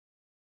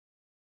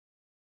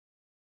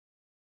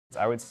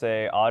I would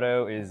say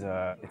Auto is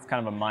it's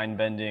kind of a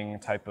mind-bending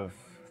type of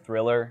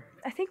thriller.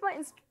 I think my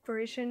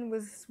inspiration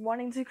was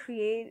wanting to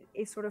create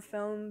a sort of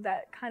film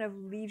that kind of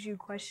leaves you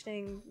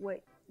questioning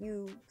what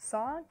you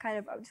saw, kind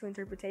of up to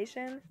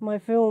interpretation. My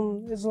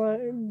film is like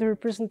the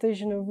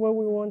representation of what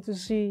we want to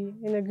see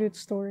in a good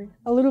story.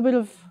 A little bit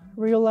of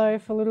real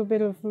life, a little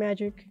bit of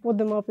magic, what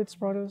the Muppets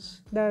brought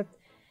us, that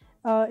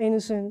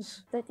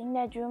innocence. The thing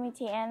that drew me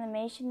to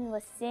animation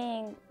was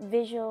seeing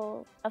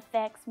visual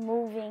effects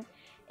moving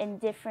in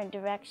different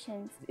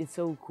directions. It's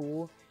so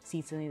cool to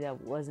see something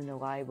that wasn't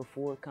alive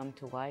before come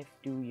to life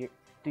through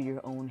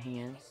your own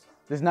hands.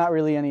 There's not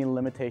really any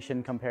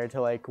limitation compared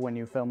to like when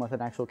you film with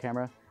an actual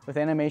camera. With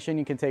animation,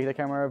 you can take the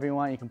camera wherever you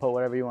want, you can put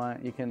whatever you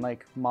want, you can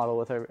like model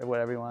with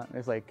whatever you want.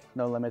 There's like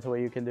no limit to what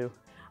you can do.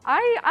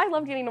 I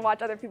love getting to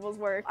watch other people's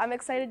work. I'm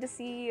excited to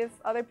see if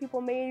other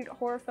people made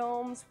horror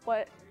films,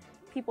 what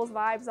people's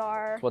vibes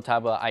are. What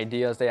type of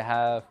ideas they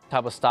have,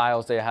 type of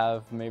styles they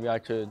have, maybe I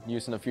could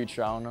use in the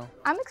future, I don't know.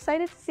 I'm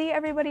excited to see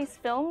everybody's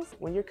films.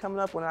 When you're coming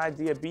up with an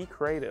idea, be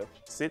creative.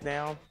 Sit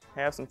down,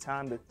 have some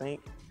time to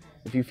think.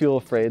 If you feel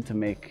afraid to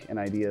make an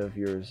idea of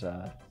yours,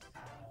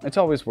 it's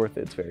always worth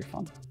it, it's very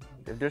fun.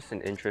 If there's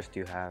an interest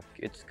you have,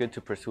 it's good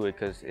to pursue it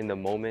because in the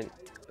moment,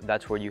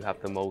 that's where you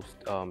have the most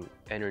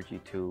energy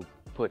to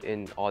put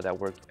in all that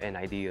work and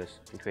ideas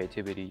and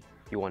creativity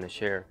you want to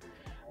share,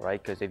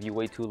 right? Because if you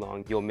wait too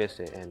long, you'll miss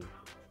it and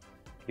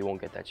you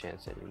won't get that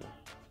chance anymore.